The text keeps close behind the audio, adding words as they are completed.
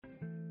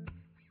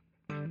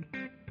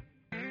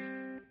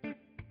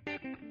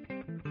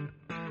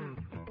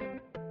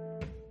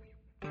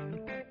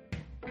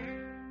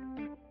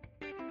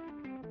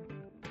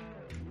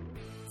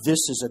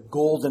This is a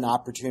golden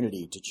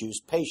opportunity to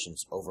choose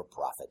patients over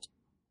profit.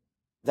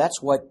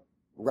 That's what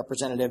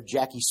Representative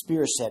Jackie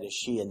Spears said as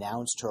she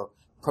announced her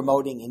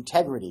Promoting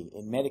Integrity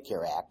in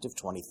Medicare Act of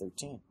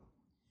 2013.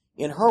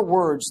 In her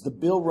words, the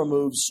bill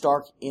removes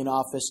stark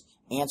in-office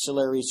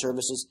ancillary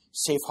services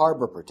safe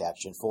harbor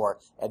protection for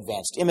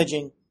advanced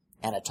imaging,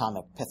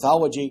 anatomic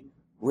pathology,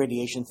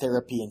 radiation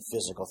therapy, and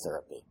physical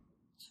therapy.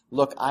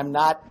 Look, I'm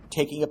not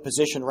taking a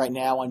position right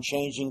now on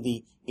changing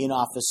the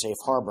in-office safe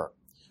harbor.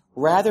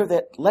 Rather,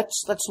 that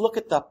let's look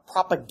at the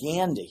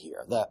propaganda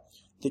here, the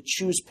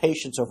choose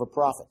patients over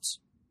profits.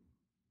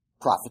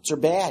 Profits are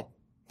bad.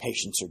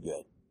 Patients are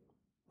good.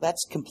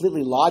 That's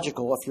completely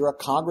logical if you're a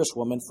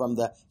congresswoman from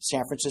the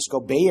San Francisco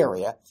Bay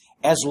Area,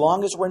 as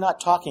long as we're not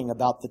talking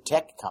about the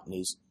tech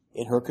companies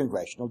in her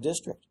congressional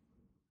district.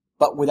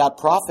 But without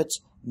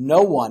profits,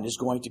 no one is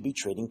going to be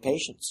treating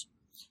patients.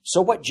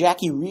 So what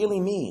Jackie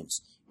really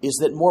means is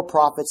that more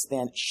profits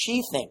than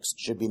she thinks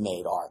should be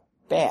made are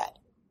bad.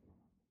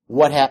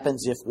 What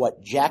happens if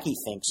what Jackie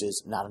thinks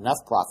is not enough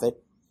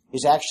profit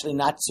is actually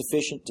not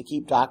sufficient to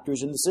keep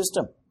doctors in the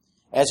system,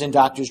 as in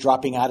doctors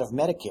dropping out of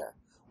Medicare,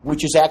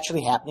 which is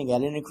actually happening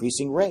at an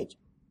increasing rate?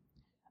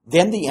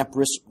 Then the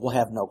Empress will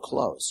have no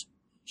clothes.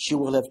 She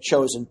will have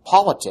chosen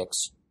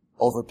politics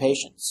over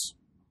patients.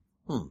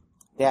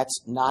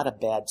 That's not a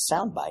bad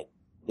soundbite,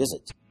 is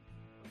it?